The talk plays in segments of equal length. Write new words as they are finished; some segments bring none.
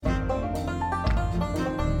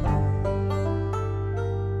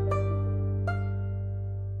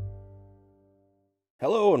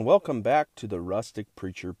Hello and welcome back to the Rustic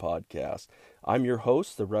Preacher podcast. I'm your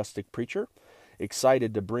host, the Rustic Preacher.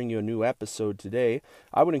 Excited to bring you a new episode today.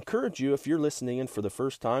 I would encourage you, if you're listening in for the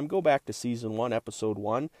first time, go back to Season 1, Episode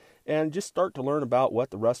 1, and just start to learn about what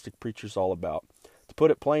the Rustic Preacher is all about. To put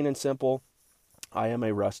it plain and simple, I am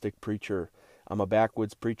a rustic preacher. I'm a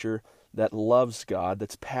backwoods preacher that loves God,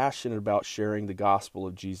 that's passionate about sharing the gospel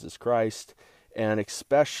of Jesus Christ, and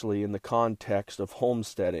especially in the context of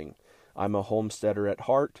homesteading. I'm a homesteader at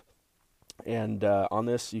heart, and on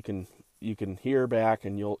this you can hear back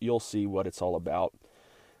and you'll see what it's all about.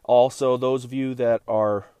 Also, those of you that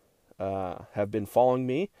are have been following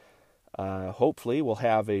me, hopefully will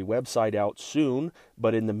have a website out soon.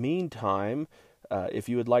 But in the meantime, if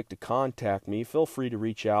you would like to contact me, feel free to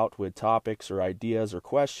reach out with topics or ideas or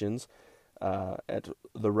questions at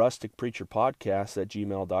the Rustic Preacher Podcast at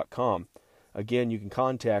gmail.com. Again, you can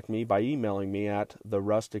contact me by emailing me at the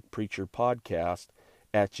Rustic Preacher Podcast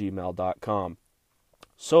at gmail.com.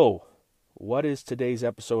 So, what is today's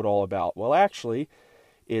episode all about? Well, actually,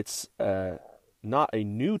 it's not a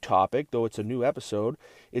new topic, though it's a new episode.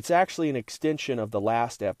 It's actually an extension of the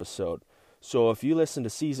last episode. So if you listen to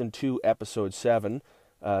Season 2, Episode 7,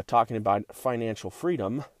 talking about financial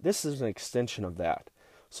freedom, this is an extension of that.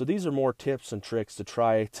 So these are more tips and tricks to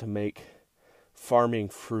try to make farming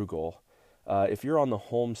frugal. If you're on the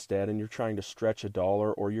homestead and you're trying to stretch a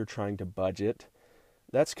dollar or you're trying to budget,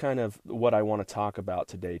 that's kind of what I want to talk about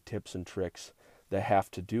today, tips and tricks that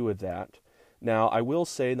have to do with that. Now, I will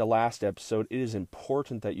say in the last episode, it is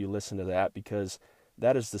important that you listen to that because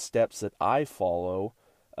that is the steps that I follow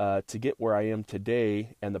to get where I am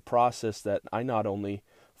today, and the process that I not only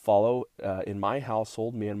follow in my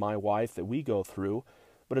household, me and my wife, that we go through,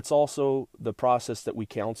 but it's also the process that we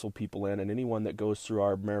counsel people in, and anyone that goes through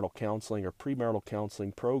our marital counseling or premarital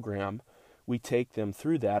counseling program, we take them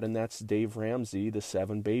through that, and that's Dave Ramsey, the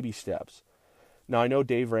 7 baby steps. Now, I know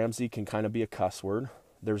Dave Ramsey can kind of be a cuss word.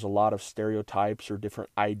 There's a lot of stereotypes or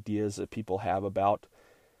different ideas that people have about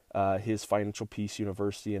his Financial Peace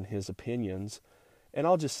University and his opinions. And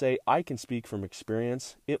I'll just say, I can speak from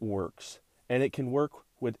experience. It works. And it can work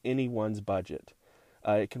with anyone's budget.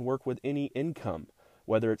 It can work with any income,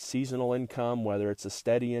 whether it's seasonal income, whether it's a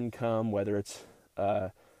steady income, whether it's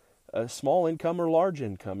a small income or large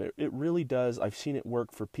income. It really does. I've seen it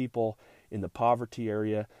work for people in the poverty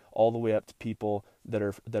area all the way up to people that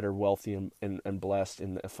are wealthy and blessed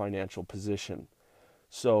in a financial position.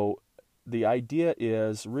 So the idea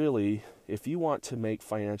is really, if you want to make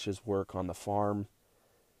finances work on the farm,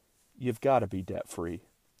 you've got to be debt-free.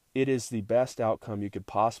 It is the best outcome you could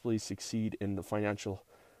possibly succeed in the financial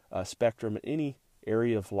spectrum in any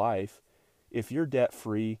area of life. If you're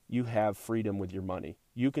debt-free, you have freedom with your money.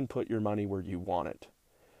 You can put your money where you want it.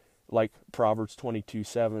 Like Proverbs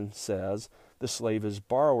 22:7 says, the slave is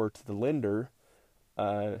borrower to the lender.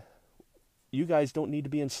 You guys don't need to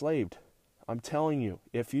be enslaved. I'm telling you,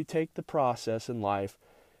 if you take the process in life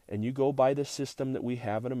and you go by the system that we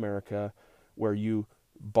have in America, where you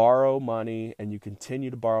borrow money and you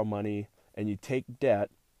continue to borrow money and you take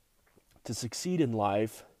debt to succeed in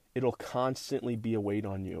life, it'll constantly be a weight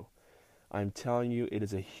on you. I'm telling you, it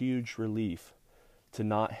is a huge relief to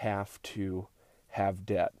not have to have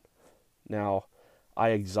debt. Now, I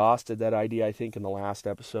exhausted that idea, I think, in the last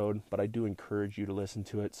episode, but I do encourage you to listen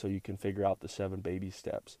to it so you can figure out the 7 baby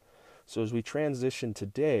steps. So as we transition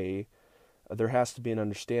today, there has to be an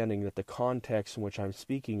understanding that the context in which I'm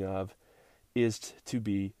speaking of is to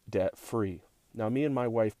be debt-free. Now, me and my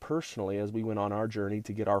wife personally, as we went on our journey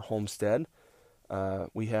to get our homestead,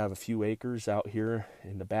 we have a few acres out here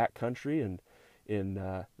in the back country and in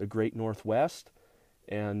the great Northwest,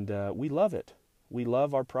 and we love it. We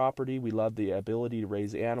love our property. We love the ability to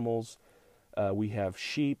raise animals. We have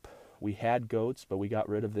sheep. We had goats, but we got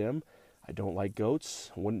rid of them. I don't like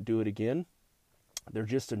goats. I wouldn't do it again. They're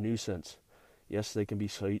just a nuisance. Yes, they can be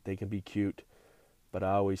sweet. They can be cute. But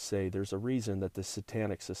I always say there's a reason that the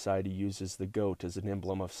Satanic Society uses the goat as an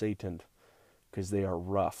emblem of Satan, because they are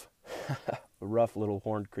rough. Rough little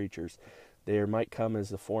horned creatures. They might come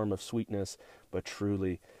as a form of sweetness, but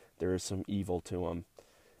truly there is some evil to them.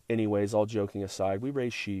 Anyways, all joking aside, we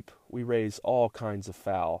raise sheep. We raise all kinds of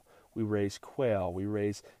fowl. We raise quail. We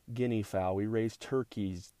raise guinea fowl. We raise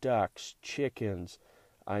turkeys, ducks, chickens.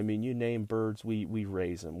 I mean, you name birds, we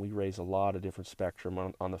raise them. We raise a lot of different spectrum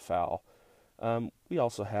on the fowl. We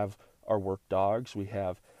also have our work dogs. We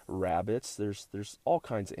have rabbits. There's all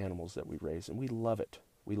kinds of animals that we raise, and we love it.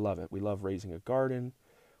 We love it. We love raising a garden.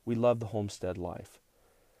 We love the homestead life.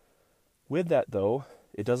 With that, though,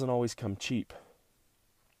 it doesn't always come cheap.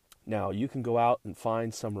 Now, you can go out and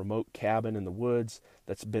find some remote cabin in the woods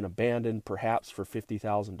that's been abandoned, perhaps for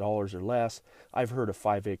 $50,000 or less. I've heard of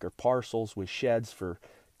 5-acre parcels with sheds for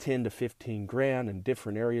 10 to 15 grand in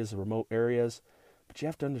different areas, remote areas. But you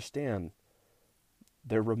have to understand,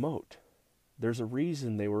 they're remote. There's a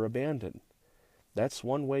reason they were abandoned. That's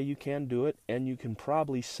one way you can do it, and you can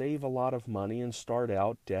probably save a lot of money and start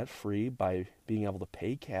out debt-free by being able to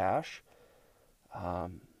pay cash.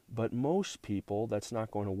 But most people, that's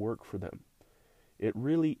not going to work for them. It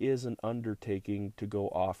really is an undertaking to go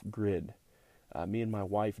off-grid. Me and my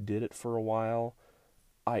wife did it for a while.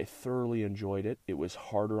 I thoroughly enjoyed it. It was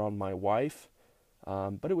harder on my wife,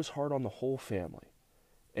 but it was hard on the whole family.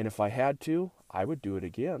 And if I had to, I would do it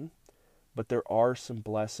again. But there are some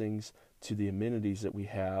blessings to the amenities that we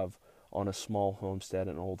have on a small homestead,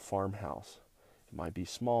 an old farmhouse. It might be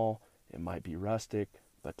small, it might be rustic,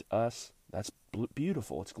 but to us, that's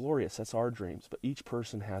beautiful. It's glorious. That's our dreams. But each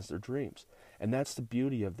person has their dreams. And that's the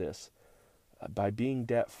beauty of this. By being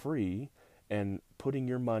debt-free and putting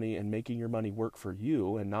your money and making your money work for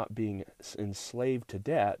you and not being enslaved to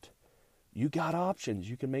debt, you got options.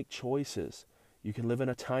 You can make choices. You can live in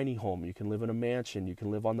a tiny home. You can live in a mansion. You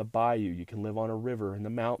can live on the bayou. You can live on a river, in the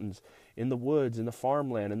mountains, in the woods, in the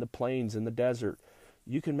farmland, in the plains, in the desert.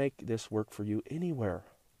 You can make this work for you anywhere.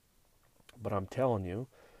 But I'm telling you,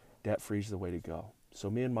 debt-free is the way to go. So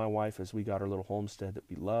me and my wife, as we got our little homestead that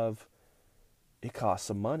we love, it costs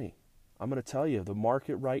some money. I'm going to tell you, the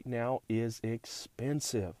market right now is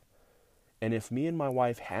expensive. And if me and my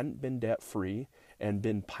wife hadn't been debt-free and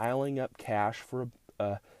been piling up cash for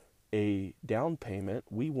a down payment,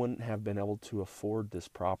 we wouldn't have been able to afford this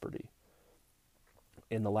property.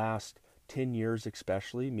 In the last 10 years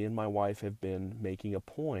especially, me and my wife have been making a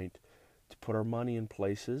point to put our money in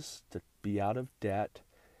places, to be out of debt,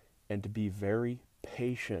 and to be very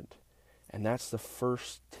patient. And that's the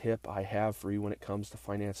first tip I have for you when it comes to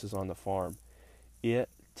finances on the farm. It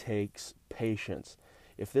takes patience.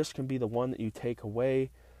 If this can be the one that you take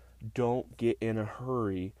away, don't get in a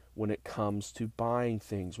hurry when it comes to buying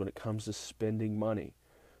things, when it comes to spending money.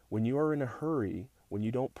 When you are in a hurry, when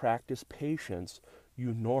you don't practice patience,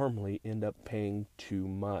 you normally end up paying too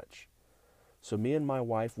much. So me and my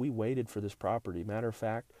wife, we waited for this property. Matter of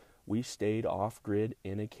fact, we stayed off-grid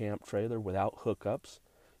in a camp trailer without hookups.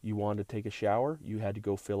 You wanted to take a shower, you had to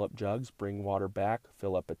go fill up jugs, bring water back,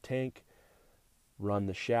 fill up a tank, run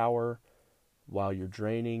the shower while you're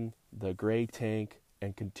draining the gray tank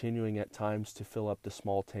and continuing at times to fill up the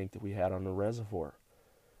small tank that we had on the reservoir.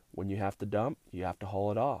 When you have to dump, you have to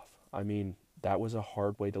haul it off. I mean, that was a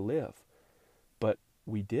hard way to live. But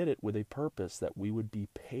we did it with a purpose, that we would be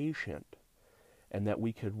patient and that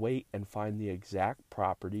we could wait and find the exact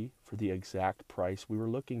property for the exact price we were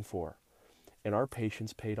looking for. And our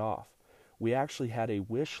patience paid off. We actually had a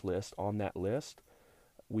wish list on that list.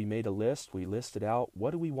 We made a list, we listed out,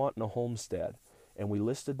 what do we want in a homestead? And we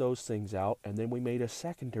listed those things out, and then we made a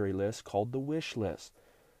secondary list called the wish list.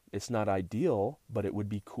 It's not ideal, but it would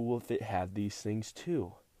be cool if it had these things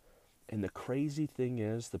too. And the crazy thing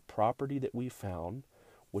is, the property that we found,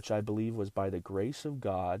 which I believe was by the grace of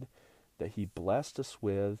God, that He blessed us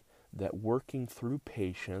with, that working through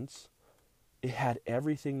patience, it had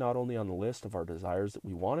everything not only on the list of our desires that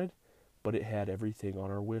we wanted, but it had everything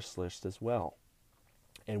on our wish list as well.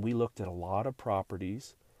 And we looked at a lot of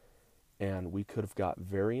properties, and we could have got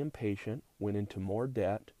very impatient, went into more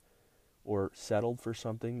debt, or settled for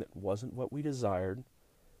something that wasn't what we desired,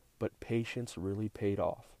 but patience really paid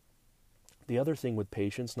off. The other thing with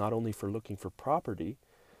patience, not only for looking for property,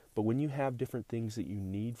 but when you have different things that you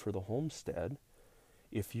need for the homestead,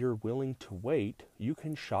 if you're willing to wait, you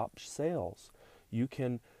can shop sales. You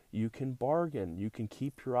can bargain. You can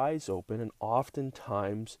keep your eyes open, and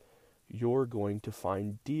oftentimes you're going to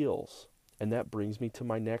find deals. And that brings me to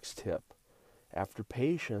my next tip. After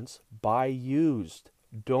patience, buy used.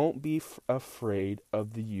 Don't be afraid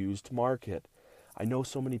of the used market. I know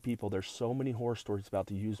so many people, there's so many horror stories about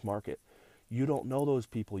the used market. You don't know those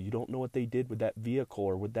people. You don't know what they did with that vehicle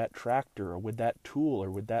or with that tractor or with that tool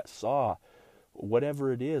or with that saw,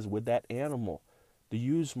 whatever it is, with that animal. The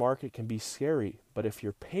used market can be scary, but if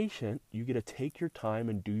you're patient, you get to take your time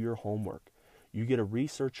and do your homework. You get to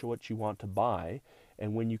research what you want to buy,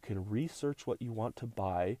 and when you can research what you want to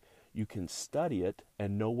buy, you can study it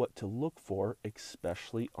and know what to look for,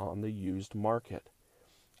 especially on the used market.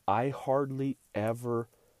 I hardly ever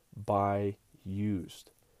buy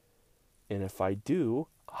used. And if I do,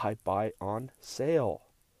 I buy on sale.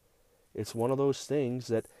 It's one of those things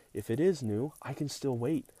that if it is new, I can still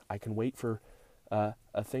wait. I can wait for a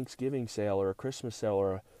Thanksgiving sale or a Christmas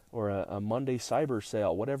sale or a Monday cyber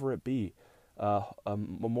sale, whatever it be. a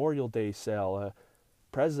Memorial Day sale, a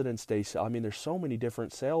President's Day sale. I mean, there's so many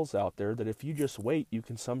different sales out there that if you just wait, you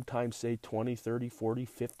can sometimes save 20, 30, 40,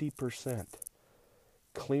 50%.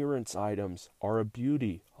 Clearance items are a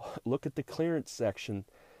beauty. Look at the clearance section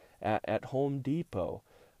at Home Depot.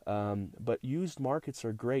 But used markets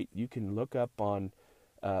are great. You can look up on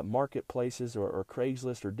marketplaces or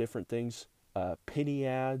Craigslist or different things, penny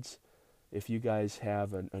ads. If you guys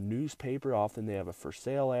have a newspaper, often they have a for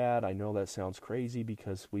sale ad. I know that sounds crazy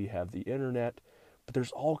because we have the internet, but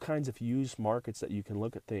there's all kinds of used markets that you can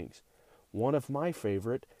look at things. One of my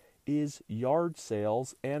favorite is yard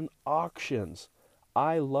sales and auctions.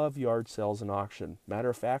 I love yard sales and auction.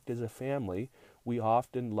 Matter of fact, as a family, we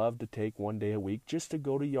often love to take one day a week just to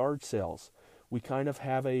go to yard sales. We kind of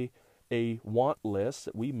have a want list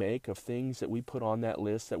that we make of things that we put on that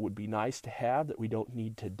list that would be nice to have that we don't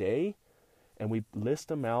need today, and we list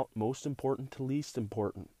them out, most important to least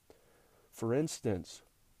important. For instance,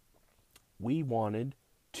 we wanted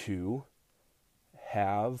to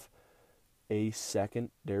have a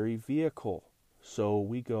secondary vehicle. So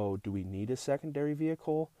we go, do we need a secondary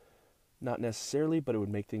vehicle? Not necessarily, but it would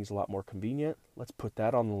make things a lot more convenient. Let's put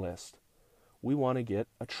that on the list. We want to get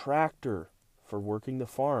a tractor for working the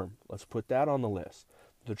farm. Let's put that on the list.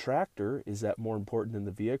 The tractor, is that more important than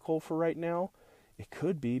the vehicle for right now? It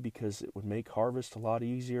could be, because it would make harvest a lot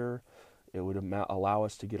easier. It would allow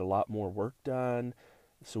us to get a lot more work done.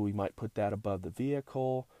 So we might put that above the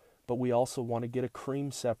vehicle. But we also want to get a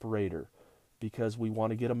cream separator, because we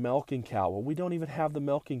want to get a milking cow. Well, we don't even have the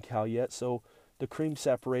milking cow yet, so the cream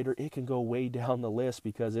separator, it can go way down the list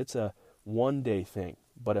because it's a one-day thing.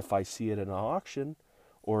 But if I see it at an auction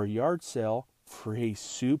or a yard sale for a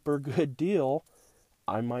super good deal,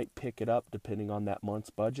 I might pick it up depending on that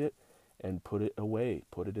month's budget and put it away,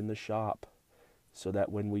 put it in the shop, so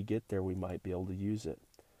that when we get there, we might be able to use it.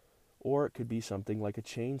 Or it could be something like a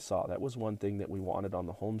chainsaw. That was one thing that we wanted on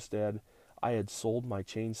the homestead. I had sold my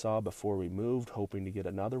chainsaw before we moved, hoping to get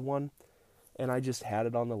another one, and I just had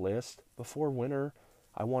it on the list. Before winter,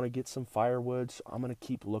 I want to get some firewood, so I'm going to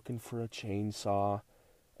keep looking for a chainsaw,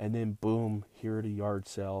 and then boom, here at a yard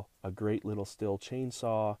sale, a great little Stihl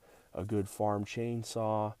chainsaw, a good farm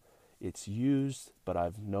chainsaw. It's used, but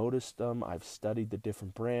I've noticed them. I've studied the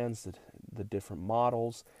different brands, the different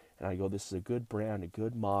models, and I go, this is a good brand, a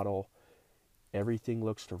good model. Everything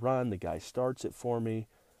looks to run. The guy starts it for me.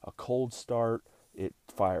 A cold start, it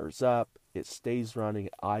fires up, it stays running,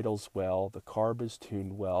 it idles well, the carb is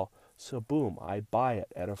tuned well, so boom, I buy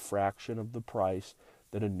it at a fraction of the price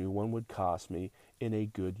that a new one would cost me in a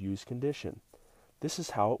good used condition. This is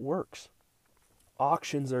how it works.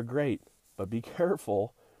 Auctions are great, but be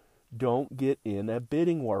careful, don't get in a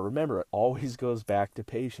bidding war. Remember, it always goes back to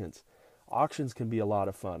patience. Auctions can be a lot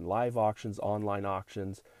of fun. Live auctions, online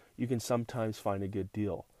auctions, you can sometimes find a good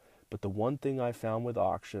deal. But the one thing I found with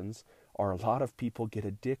auctions are a lot of people get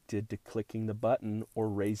addicted to clicking the button or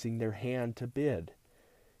raising their hand to bid.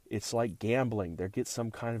 It's like gambling. They get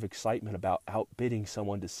some kind of excitement about outbidding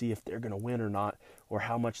someone to see if they're going to win or not, or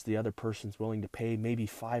how much the other person's willing to pay. Maybe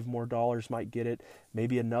 $5 more might get it,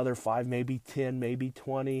 maybe another 5, maybe 10, maybe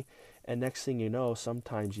 20. And next thing you know,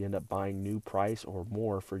 sometimes you end up buying new price or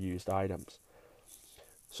more for used items.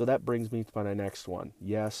 So that brings me to my next one.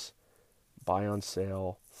 Yes, buy on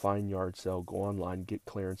sale, find yard sale, go online, get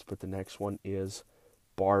clearance, but the next one is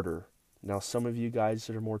barter. Now, some of you guys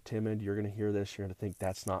that are more timid, you're going to hear this, you're going to think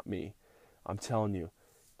that's not me. I'm telling you,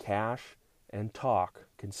 cash and talk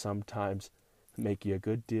can sometimes make you a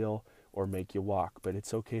good deal or make you walk, but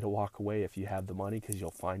it's okay to walk away if you have the money, because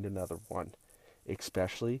you'll find another one,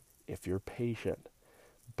 especially if you're patient.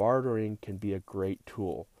 Bartering can be a great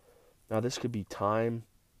tool. Now, this could be time,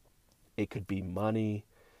 it could be money,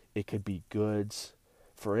 it could be goods.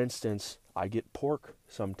 For instance, I get pork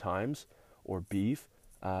sometimes, or beef,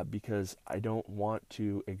 because I don't want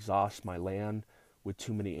to exhaust my land with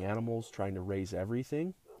too many animals trying to raise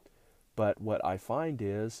everything. But what I find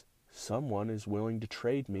is someone is willing to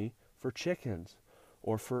trade me for chickens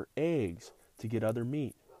or for eggs to get other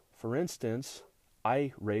meat. For instance,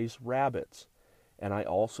 I raise rabbits, and I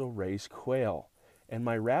also raise quail. And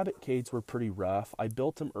my rabbit cages were pretty rough. I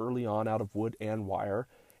built them early on out of wood and wire,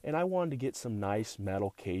 and I wanted to get some nice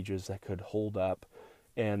metal cages that could hold up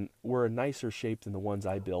and were a nicer shape than the ones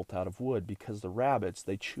I built out of wood, because the rabbits,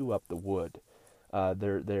 they chew up the wood.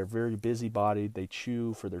 They're very busy-bodied. They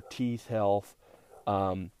chew for their teeth health.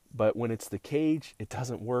 But when it's the cage, it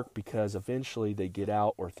doesn't work, because eventually they get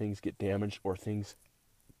out, or things get damaged, or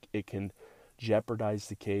it can jeopardize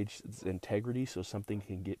the cage's integrity, so something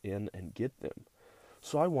can get in and get them.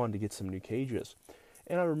 So I wanted to get some new cages.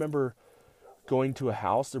 And I remember going to a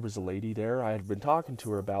house. There was a lady there. I had been talking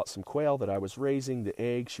to her about some quail that I was raising, the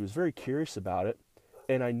eggs. She was very curious about it.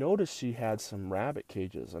 And I noticed she had some rabbit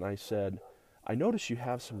cages. And I said, I noticed you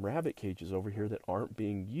have some rabbit cages over here that aren't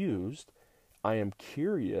being used. I am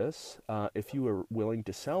curious if you were willing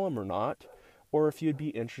to sell them or not, or if you'd be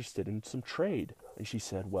interested in some trade. And she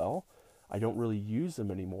said, well, I don't really use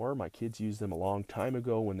them anymore. My kids used them a long time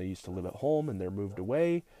ago when they used to live at home and they're moved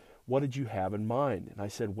away. What did you have in mind? And I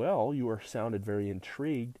said, well, you sounded very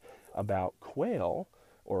intrigued about quail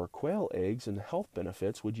or quail eggs and the health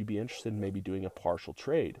benefits. Would you be interested in maybe doing a partial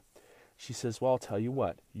trade? She says, well, I'll tell you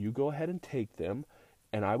what, you go ahead and take them,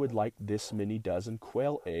 and I would like this many dozen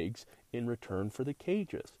quail eggs in return for the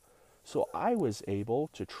cages. So I was able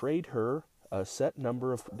to trade her a set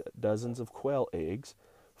number of dozens of quail eggs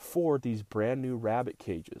for these brand new rabbit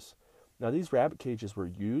cages. Now, these rabbit cages were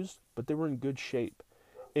used, but they were in good shape.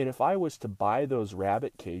 And if I was to buy those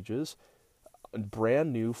rabbit cages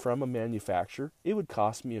brand new from a manufacturer, it would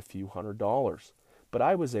cost me a few $100s. But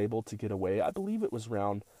I was able to get away, I believe it was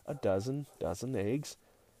around a dozen eggs.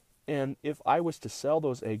 And if I was to sell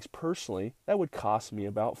those eggs personally, that would cost me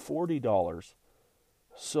about $40.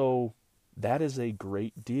 So that is a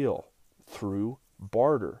great deal through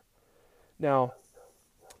barter. Now,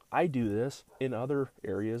 I do this in other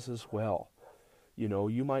areas as well. You know,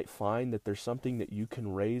 you might find that there's something that you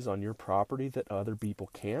can raise on your property that other people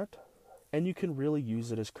can't, and you can really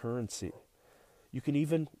use it as currency. You can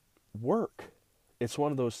even work. It's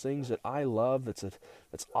one of those things that I love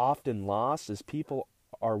that's often lost, is people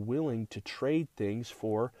are willing to trade things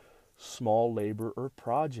for small labor or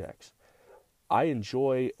projects. I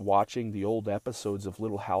enjoy watching the old episodes of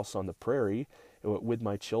Little House on the Prairie with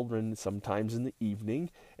my children sometimes in the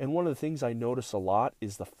evening, and one of the things I notice a lot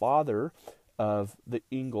is the father of the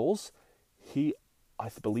Ingalls. I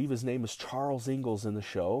believe his name is Charles Ingalls in the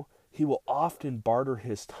show. He will often barter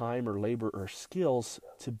his time or labor or skills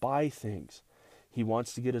to buy things. He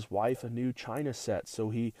wants to get his wife a new china set, so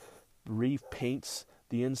he repaints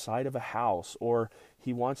the inside of a house, or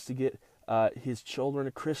he wants to get his children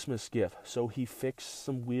a Christmas gift, so he fixed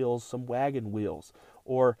some wheels, some wagon wheels,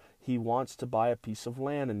 or he wants to buy a piece of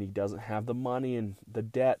land and he doesn't have the money and the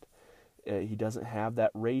debt. He doesn't have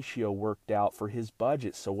that ratio worked out for his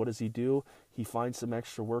budget. So what does he do? He finds some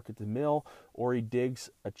extra work at the mill, or he digs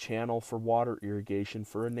a channel for water irrigation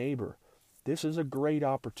for a neighbor. This is a great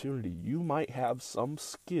opportunity. You might have some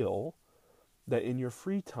skill that in your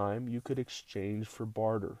free time you could exchange for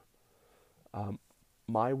barter.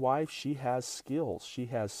 My wife, she has skills. She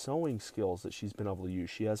has sewing skills that she's been able to use.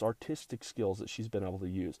 She has artistic skills that she's been able to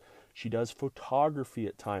use. She does photography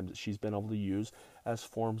at times that she's been able to use as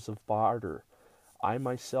forms of barter. I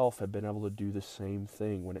myself have been able to do the same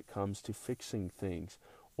thing when it comes to fixing things,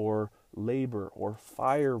 or labor, or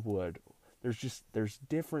firewood. There's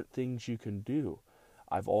different things you can do.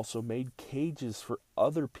 I've also made cages for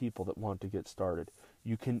other people that want to get started.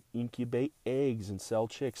 You can incubate eggs and sell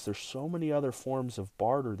chicks. There's so many other forms of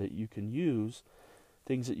barter that you can use,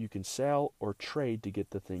 things that you can sell or trade to get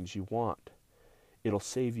the things you want. It'll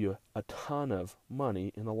save you a ton of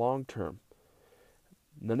money in the long term.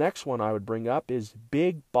 The next one I would bring up is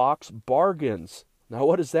big box bargains. Now,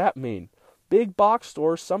 what does that mean? Big box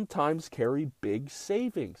stores sometimes carry big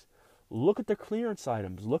savings. Look at the clearance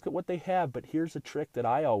items. Look at what they have. But here's a trick that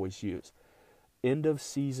I always use. End of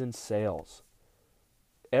season sales.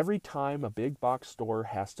 Every time a big box store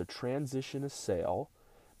has to transition a sale,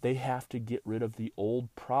 they have to get rid of the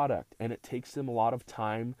old product. And it takes them a lot of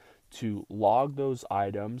time to log those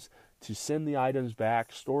items, to send the items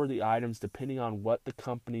back, store the items, depending on what the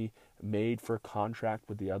company made for a contract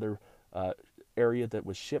with the other area that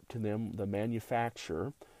was shipped to them, the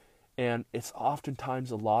manufacturer. And it's oftentimes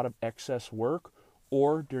a lot of excess work,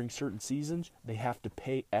 or during certain seasons, they have to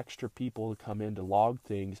pay extra people to come in to log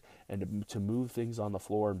things and to move things on the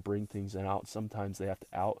floor and bring things out. Sometimes they have to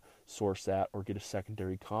outsource that or get a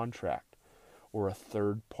secondary contract or a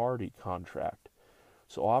third-party contract.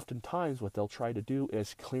 So oftentimes what they'll try to do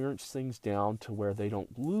is clearance things down to where they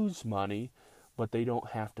don't lose money, but they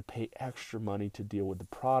don't have to pay extra money to deal with the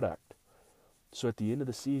product. So at the end of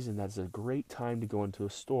the season, that's a great time to go into a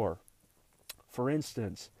store. For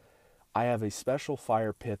instance, I have a special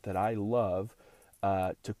fire pit that I love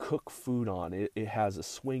to cook food on. It has a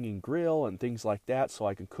swinging grill and things like that, so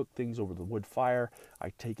I can cook things over the wood fire.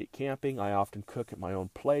 I take it camping. I often cook at my own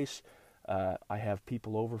place. I have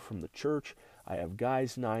people over from the church. I have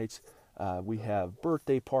guys' nights. We have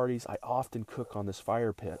birthday parties. I often cook on this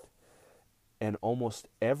fire pit. And almost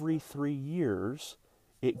every 3 years,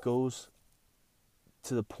 it goes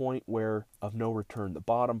to the point where of no return. The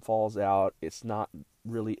bottom falls out. It's not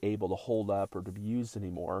really able to hold up or to be used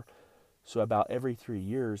anymore. So about every 3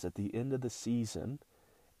 years, at the end of the season,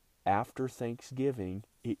 after Thanksgiving,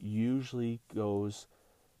 it usually goes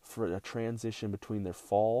for a transition between their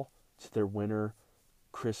fall to their winter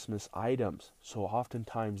Christmas items. So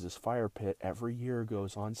oftentimes this fire pit every year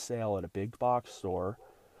goes on sale at a big box store,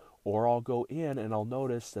 or I'll go in and I'll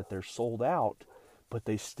notice that they're sold out, but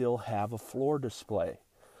they still have a floor display.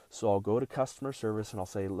 So I'll go to customer service and I'll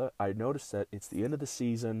say, look, I noticed that it's the end of the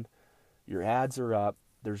season, your ads are up,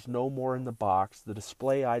 there's no more in the box, the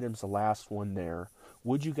display item's the last one there.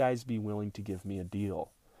 Would you guys be willing to give me a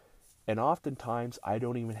deal? And oftentimes I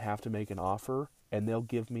don't even have to make an offer, and they'll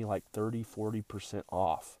give me like 30-40%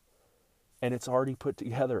 off. And it's already put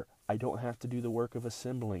together. I don't have to do the work of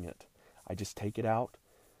assembling it. I just take it out,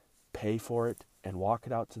 pay for it, and walk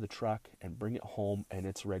it out to the truck and bring it home, and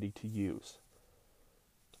it's ready to use.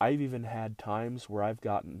 I've even had times where I've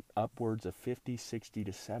gotten upwards of 50, 60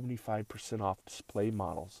 to 75% off display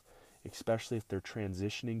models, especially if they're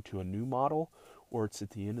transitioning to a new model or it's at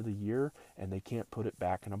the end of the year and they can't put it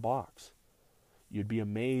back in a box. You'd be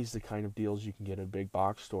amazed the kind of deals you can get at a big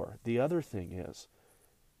box store. The other thing is,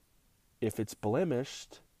 if it's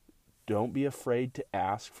blemished, don't be afraid to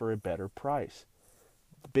ask for a better price.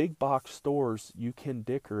 Big box stores, you can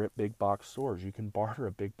dicker at big box stores. You can barter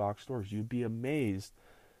at big box stores. You'd be amazed.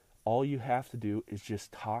 All you have to do is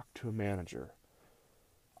just talk to a manager.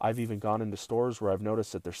 I've even gone into stores where I've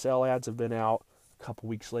noticed that their sale ads have been out. A couple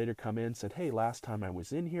weeks later come in and said, hey, last time I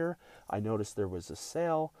was in here, I noticed there was a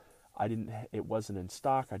sale. It wasn't in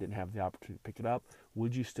stock. I didn't have the opportunity to pick it up.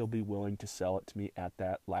 Would you still be willing to sell it to me at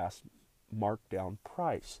that last markdown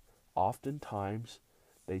price? Oftentimes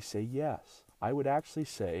they say yes. I would actually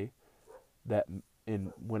say that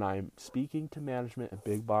when I'm speaking to management at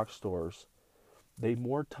big box stores, they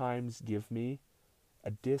more times give me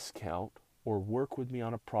a discount or work with me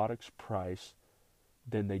on a product's price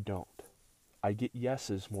than they don't. I get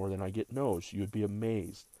yeses more than I get no's. You'd be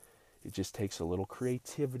amazed. It just takes a little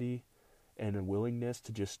creativity and a willingness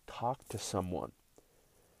to just talk to someone.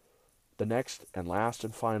 The next and last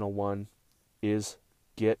and final one is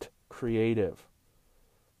get creative.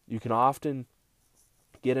 You can often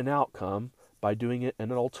get an outcome by doing it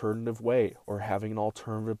in an alternative way, or having an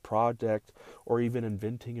alternative project, or even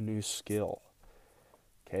inventing a new skill.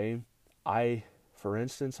 Okay? For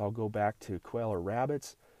instance, I'll go back to quail or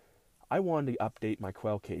rabbits. I wanted to update my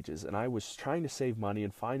quail cages, and I was trying to save money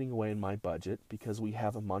and finding a way in my budget, because we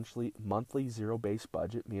have a monthly zero-based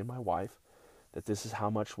budget, me and my wife, that this is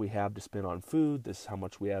how much we have to spend on food, this is how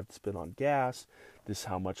much we have to spend on gas, this is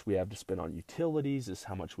how much we have to spend on utilities, this is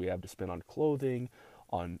how much we have to spend on clothing,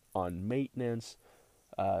 on maintenance,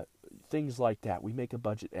 things like that. We make a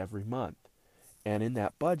budget every month. And in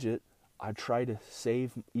that budget, I try to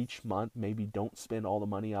save each month, maybe don't spend all the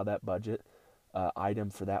money out of that budget item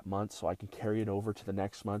for that month, so I can carry it over to the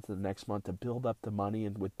next month and the next month to build up the money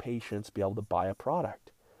and with patience be able to buy a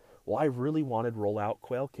product. Well, I really wanted roll-out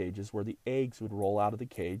quail cages where the eggs would roll out of the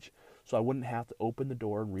cage, so I wouldn't have to open the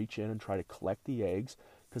door and reach in and try to collect the eggs,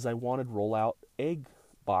 because I wanted roll-out egg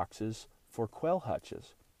boxes for quail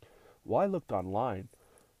hutches. Well, I looked online.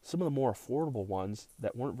 Some of the more affordable ones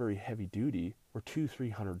that weren't very heavy duty were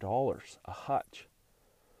 $200-300 a hutch.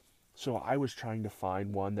 So I was trying to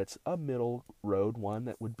find one that's a middle road, one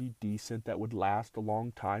that would be decent, that would last a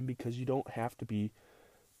long time, because you don't have to be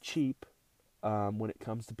cheap when it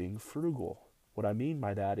comes to being frugal. What I mean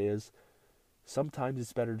by that is sometimes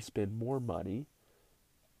it's better to spend more money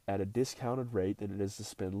at a discounted rate than it is to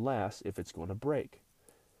spend less if it's going to break.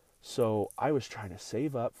 So I was trying to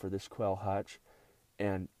save up for this quail hutch,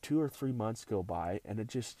 and 2 or 3 months go by, and it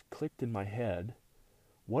just clicked in my head,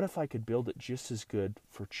 what if I could build it just as good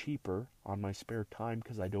for cheaper on my spare time,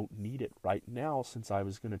 because I don't need it right now, since I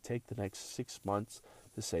was going to take the next 6 months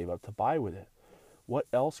to save up to buy with it. What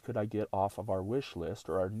else could I get off of our wish list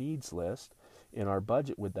or our needs list in our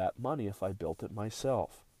budget with that money if I built it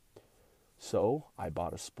myself? So I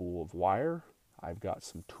bought a spool of wire, I've got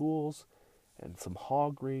some tools and some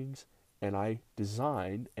hog rings, and I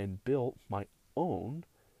designed and built my own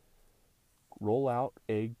roll-out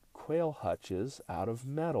egg quail hutches out of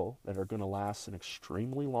metal that are going to last an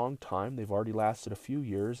extremely long time. They've already lasted a few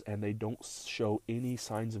years, and they don't show any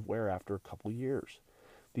signs of wear after a couple of years.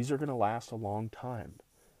 These are going to last a long time,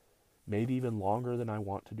 maybe even longer than I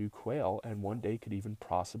want to do quail, and one day could even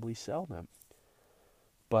possibly sell them.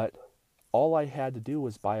 But all I had to do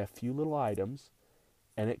was buy a few little items,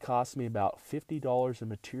 and it cost me about $50 in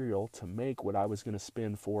material to make what I was going to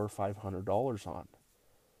spend $400 or $500 on.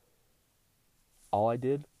 All I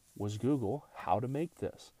did was Google how to make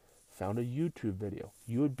this. Found a YouTube video.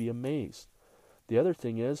 You would be amazed. The other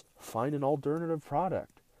thing is find an alternative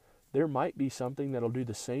product. There might be something that'll do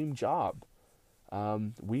the same job.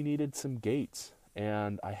 We needed some gates,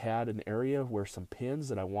 and I had an area where some pins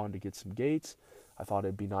that I wanted to get some gates. I thought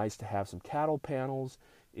it'd be nice to have some cattle panels.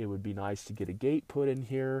 It would be nice to get a gate put in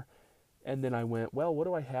here. And then I went, well, what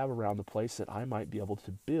do I have around the place that I might be able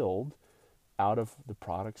to build out of the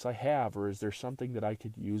products I have? Or is there something that I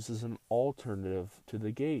could use as an alternative to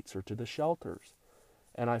the gates or to the shelters?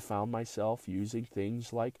 And I found myself using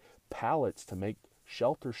things like pallets to make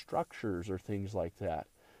shelter structures or things like that.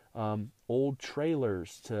 Old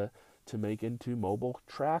trailers to make into mobile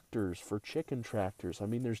tractors for chicken tractors. I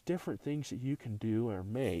mean, there's different things that you can do or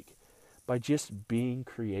make by just being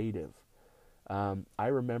creative. I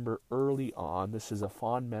remember early on, this is a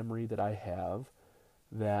fond memory that I have,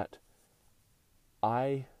 that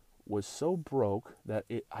I was so broke that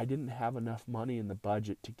I didn't have enough money in the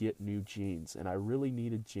budget to get new jeans, and I really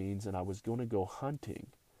needed jeans, and I was going to go hunting.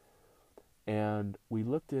 And we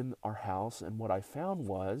looked in our house, and what I found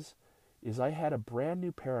is I had a brand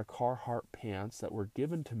new pair of Carhartt pants that were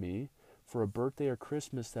given to me for a birthday or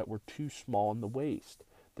Christmas that were too small in the waist.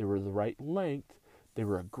 They were the right length. They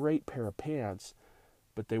were a great pair of pants,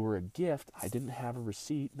 but they were a gift. I didn't have a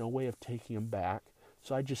receipt, no way of taking them back,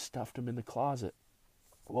 so I just stuffed them in the closet.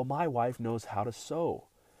 Well, my wife knows how to sew.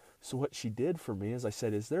 So what she did for me is I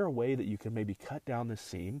said, is there a way that you can maybe cut down the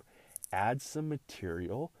seam, add some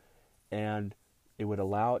material, and it would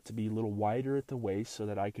allow it to be a little wider at the waist so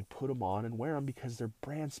that I could put them on and wear them because they're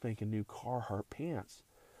brand spanking new Carhartt pants.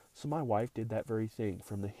 So my wife did that very thing.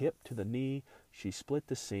 From the hip to the knee, she split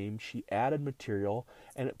the seam, she added material,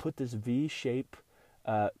 and it put this V-shape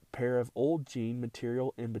pair of old jean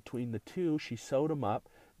material in between the two. She sewed them up.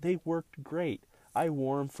 They worked great. I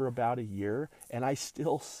wore them for about a year, and I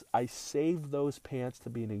saved those pants to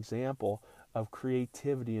be an example of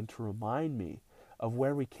creativity and to remind me of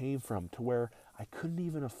where we came from, to where I couldn't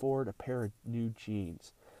even afford a pair of new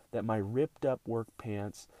jeans, that my ripped up work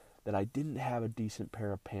pants, that I didn't have a decent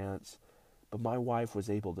pair of pants, but my wife was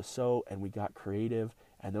able to sew, and we got creative,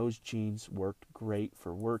 and those jeans worked great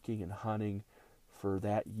for working and hunting for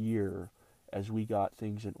that year as we got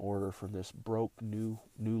things in order from this broke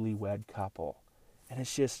newlywed couple. And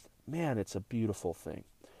it's just, man, it's a beautiful thing.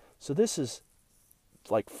 So this is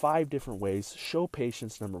like 5 different ways. Show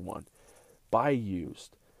patience, number 1. Buy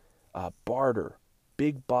used. Barter.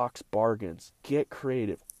 Big box bargains. Get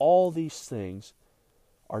creative. All these things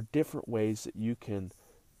are different ways that you can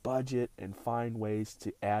budget and find ways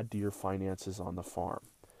to add to your finances on the farm.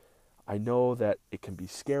 I know that it can be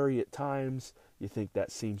scary at times. You think that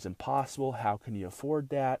seems impossible. How can you afford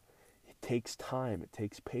that? It takes time. It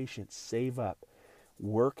takes patience. Save up.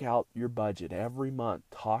 Work out your budget every month.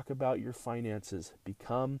 Talk about your finances.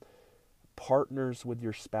 Become partners with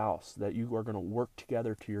your spouse, that you are going to work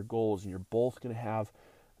together to your goals, and you're both going to have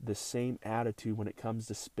the same attitude when it comes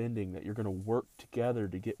to spending, that you're going to work together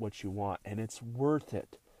to get what you want, and it's worth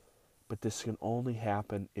it. But this can only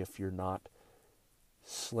happen if you're not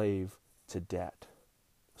slave to debt.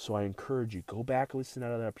 So I encourage you, go back and listen to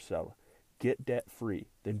that episode. Get debt free.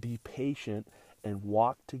 Then be patient and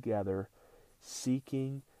walk together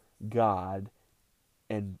seeking God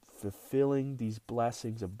and fulfilling these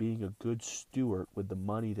blessings of being a good steward with the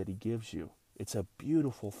money that He gives you. It's a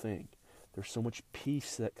beautiful thing. There's so much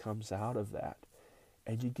peace that comes out of that.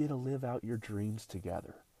 And you get to live out your dreams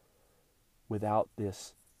together without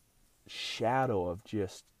this shadow of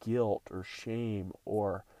just guilt or shame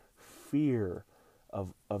or fear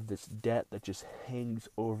of this debt that just hangs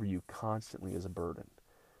over you constantly as a burden.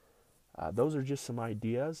 Those are just some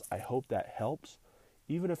ideas. I hope that helps.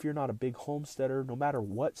 Even if you're not a big homesteader, no matter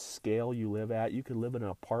what scale you live at, you can live in an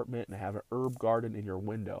apartment and have an herb garden in your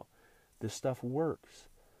window. This stuff works.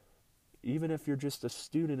 Even if you're just a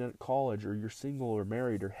student at college, or you're single or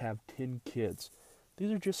married or have 10 kids,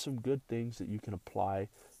 these are just some good things that you can apply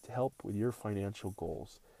to help with your financial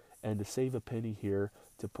goals, and to save a penny here,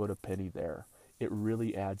 to put a penny there. It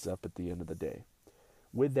really adds up at the end of the day.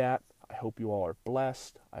 With that, I hope you all are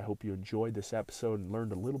blessed. I hope you enjoyed this episode and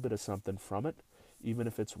learned a little bit of something from it. Even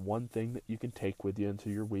if it's one thing that you can take with you into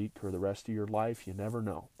your week or the rest of your life, you never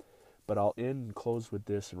know. But I'll end and close with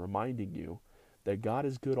this and reminding you that God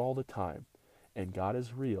is good all the time, and God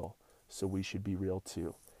is real, so we should be real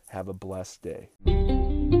too. Have a blessed day.